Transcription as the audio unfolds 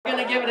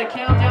give it a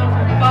countdown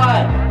from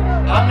 5.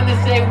 I'm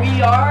gonna say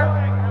we are,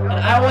 and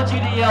I want you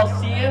to yell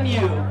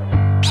CMU.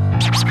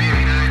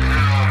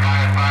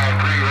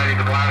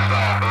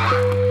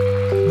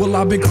 Well,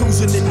 I've been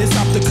cruising in this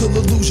optical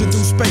illusion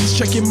through space,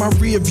 checking my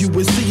rear view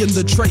and seeing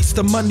the trace.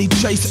 The money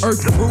chase,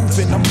 earth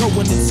grooving. I'm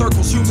going in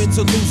circles, humans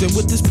are losing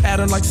with this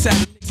pattern like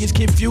Saturn. It's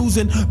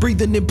confusing,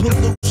 breathing in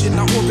pollution.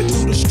 I orbit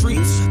through the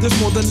streets, there's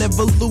more than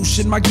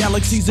evolution. My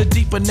galaxies are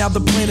deeper, now the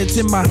planet's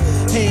in my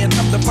hand.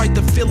 I'm to fight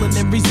the feeling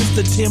and resist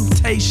the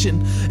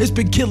temptation. It's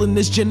been killing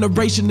this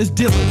generation, is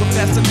dealing with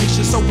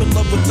fascination. So in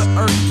love with the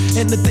earth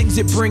and the things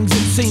it brings.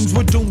 It seems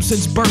we're doomed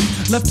since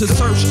birth, left to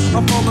search.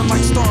 I'm falling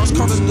like stars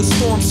caught in the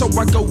storm, so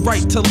I go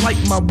right to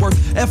light my work.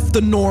 F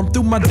the norm,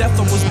 through my death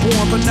I was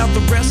born, but now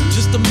the rest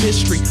just a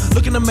mystery.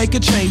 Looking to make a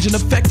change and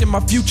affecting my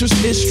future's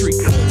history.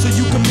 So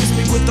you can miss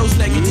me with those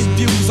negative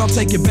views. I'll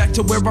take it back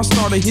to where I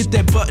started. Hit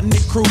that button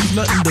and cruise,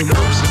 nothing to lose.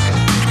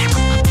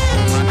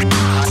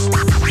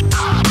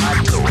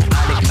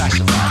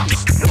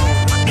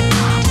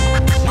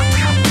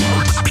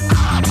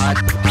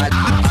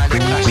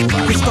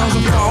 The stars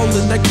are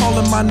falling, they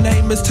calling my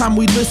name. It's time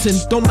we listen.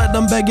 Don't let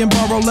them beg and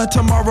borrow. Let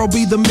tomorrow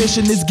be the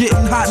mission. It's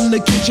getting hot in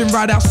the kitchen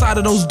right outside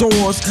of those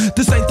doors.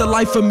 This ain't the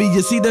life for me.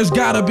 You see, there's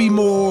gotta be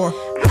more.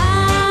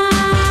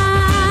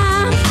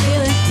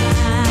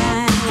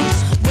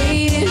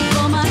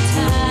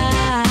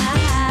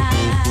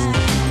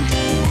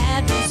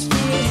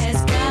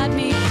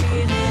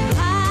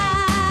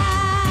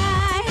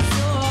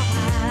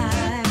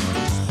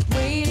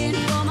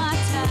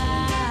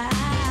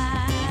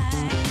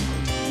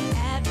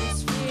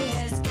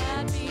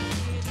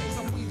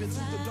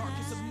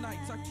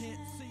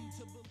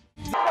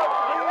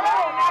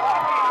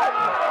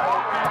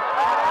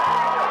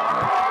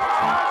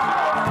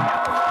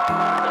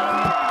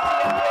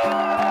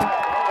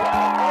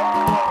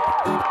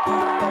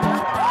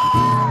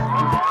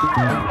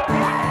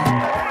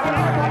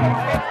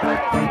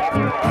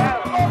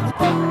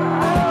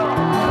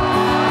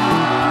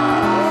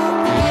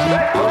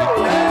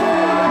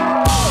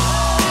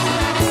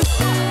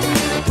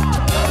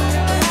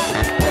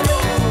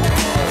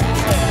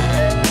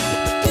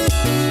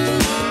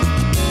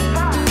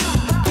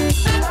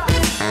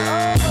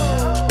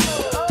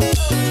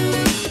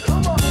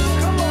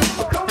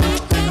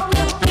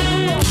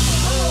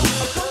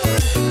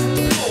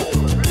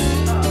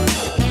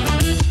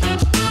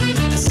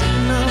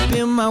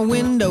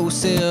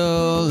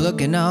 Windowsill,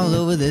 looking all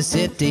over the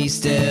city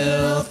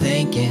still,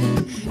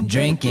 thinking,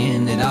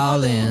 drinking it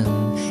all in.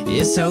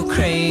 It's so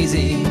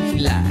crazy,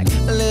 like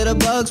little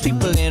bugs,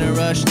 people in a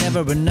rush,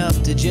 never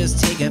enough to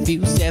just take a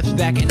few steps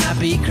back and not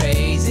be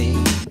crazy.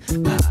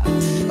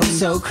 Oh,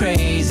 so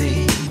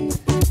crazy.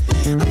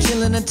 I'm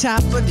chilling on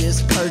top of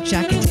this perch,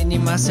 I continue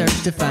my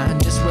search to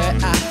find just where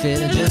I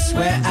fit, just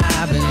where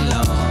I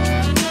belong.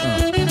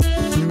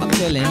 I'm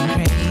feeling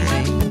crazy,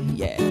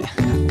 yeah.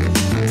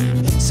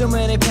 So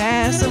many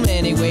paths, so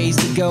many ways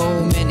to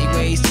go, many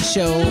ways to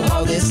show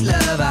all this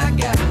love I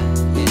got.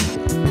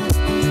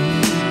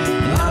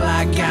 And all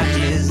I got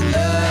is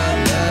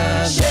love,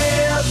 love.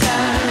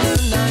 Shelter,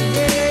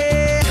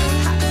 yeah.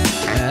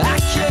 I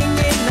can't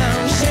get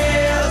no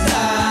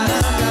shelter,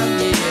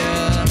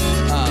 yeah.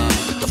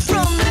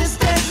 From this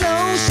there's no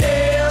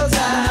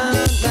shelter,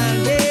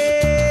 yeah.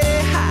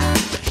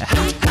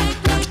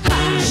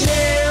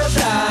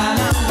 Shelter,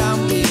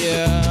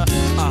 yeah.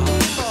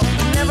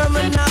 Never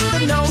enough.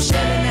 No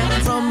shining out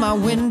from my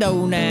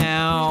window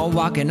now,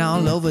 walking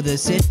all over the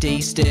city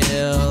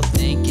still,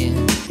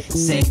 thinking,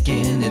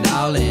 sinking it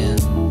all in.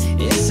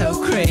 It's so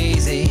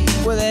crazy,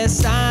 well there's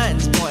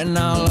signs pointing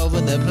all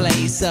over the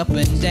place, up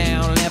and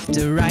down, left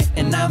to right,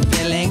 and I'm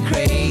feeling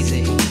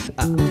crazy,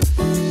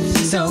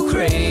 so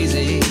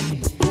crazy.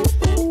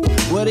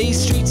 Well these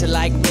streets are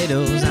like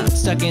riddles, I'm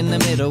stuck in the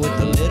middle with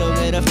a little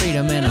bit of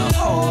freedom and a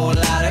whole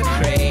lot of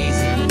crazy.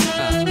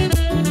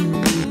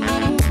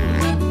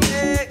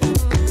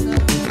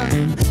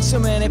 So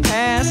many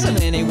paths, so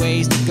many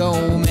ways to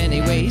go,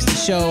 many ways to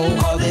show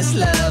all this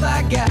love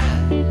I got.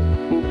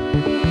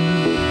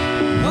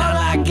 All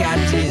I got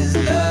is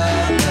love.